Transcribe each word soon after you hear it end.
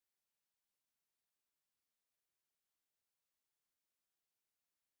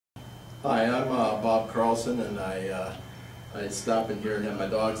Hi, I'm Bob Carlson, and I stop in here and have my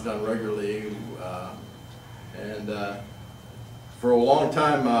dogs done regularly. For a long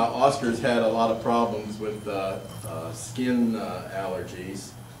time, Oscar's had a lot of problems with skin allergies.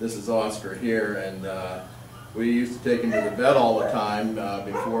 This is Oscar here, and we used to take him to the vet all the time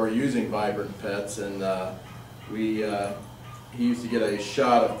before using Vibrant Pets, and he used to get a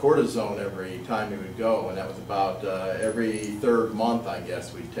shot of cortisone every time he would go, and that was about every third month, I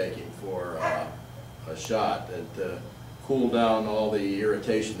guess, we'd take him for a shot to cool down all the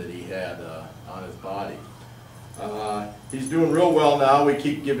irritation that he had on his body. He's doing real well now. We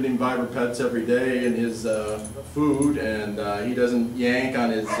keep giving him Vibrant Pets every day in his food, and he doesn't yank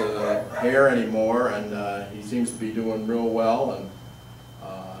on his hair anymore, and he seems to be doing real well, and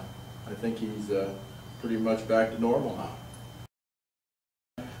I think he's pretty much back to normal now.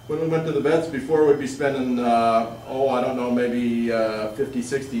 When we went to the vets before, we'd be spending, I don't know, maybe $50,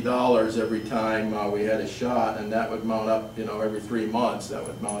 $60 every time we had a shot, and that would mount up, every 3 months. That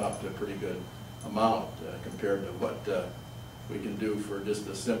would mount up to a pretty good amount compared to what we can do for just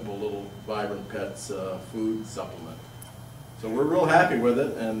a simple little Vibrant Pets food supplement. So we're real happy with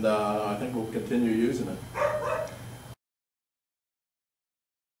it, and I think we'll continue using it.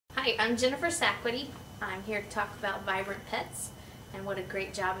 Hi, I'm Jennifer Sackwity. I'm here to talk about Vibrant Pets and what a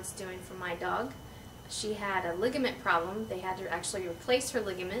great job it's doing for my dog. She had a ligament problem. They had to actually replace her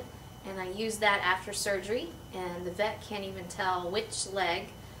ligament, and I used that after surgery, and the vet can't even tell which leg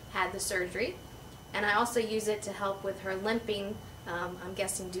had the surgery. And I also use it to help with her limping, I'm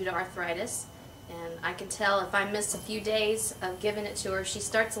guessing due to arthritis. And I can tell if I miss a few days of giving it to her, she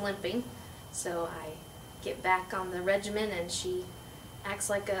starts limping. So I get back on the regimen, and she acts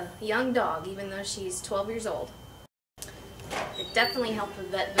like a young dog, even though she's 12 years old. It definitely helped with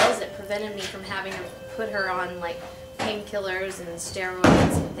vet bills. It prevented me from having to put her on like painkillers and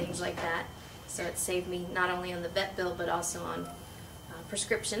steroids and things like that. So it saved me not only on the vet bill but also on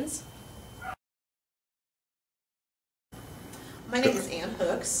prescriptions. My name is Ann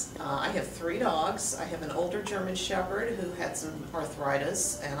Hooks. I have 3 dogs. I have an older German Shepherd who had some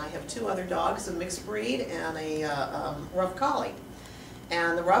arthritis, and I have 2 other dogs, a mixed breed and a rough collie.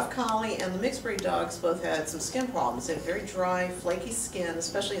 And the rough collie and the mixed breed dogs both had some skin problems. They had very dry, flaky skin,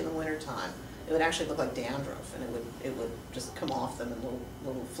 especially in the wintertime. It would actually look like dandruff, and it would just come off them in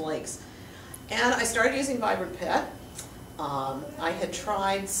little flakes. And I started using Vibrant Pet. I had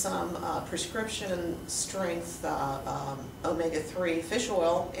tried some prescription strength omega-3 fish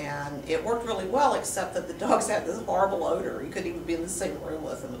oil, and it worked really well, except that the dogs had this horrible odor. You couldn't even be in the same room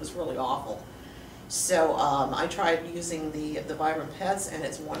with them. It was really awful. So I tried using the Vibrant Pets, and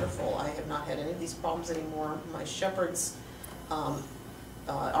it's wonderful. I have not had any of these problems anymore. My Shepherd's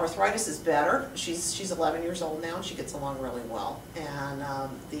arthritis is better. She's 11 years old now, and she gets along really well. And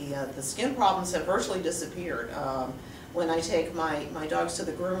the skin problems have virtually disappeared. When I take my dogs to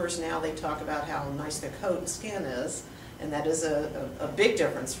the groomers now, they talk about how nice their coat and skin is, and that is a big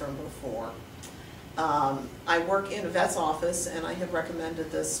difference from before. I work in a vet's office, and I have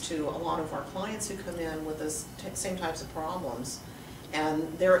recommended this to a lot of our clients who come in with the same types of problems, and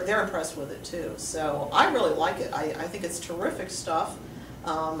they're impressed with it too. So I really like it. I think it's terrific stuff.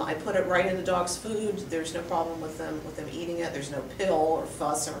 I put it right in the dog's food. There's no problem with them eating it. There's no pill or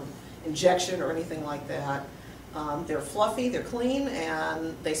fuss or injection or anything like that. They're fluffy, they're clean,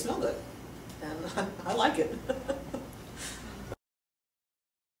 and they smell good, and I like it.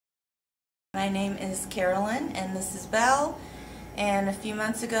 My name is Carolyn, and this is Belle, and a few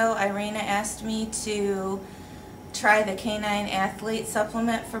months ago Irina asked me to try the Canine Athlete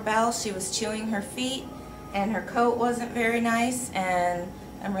supplement for Belle. She was chewing her feet, and her coat wasn't very nice, and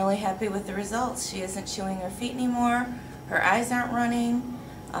I'm really happy with the results. She isn't chewing her feet anymore, her eyes aren't running.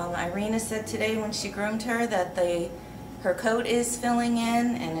 Irina said today when she groomed her that her coat is filling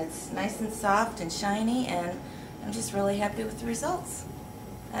in, and it's nice and soft and shiny, and I'm just really happy with the results.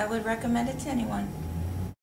 I would recommend it to anyone.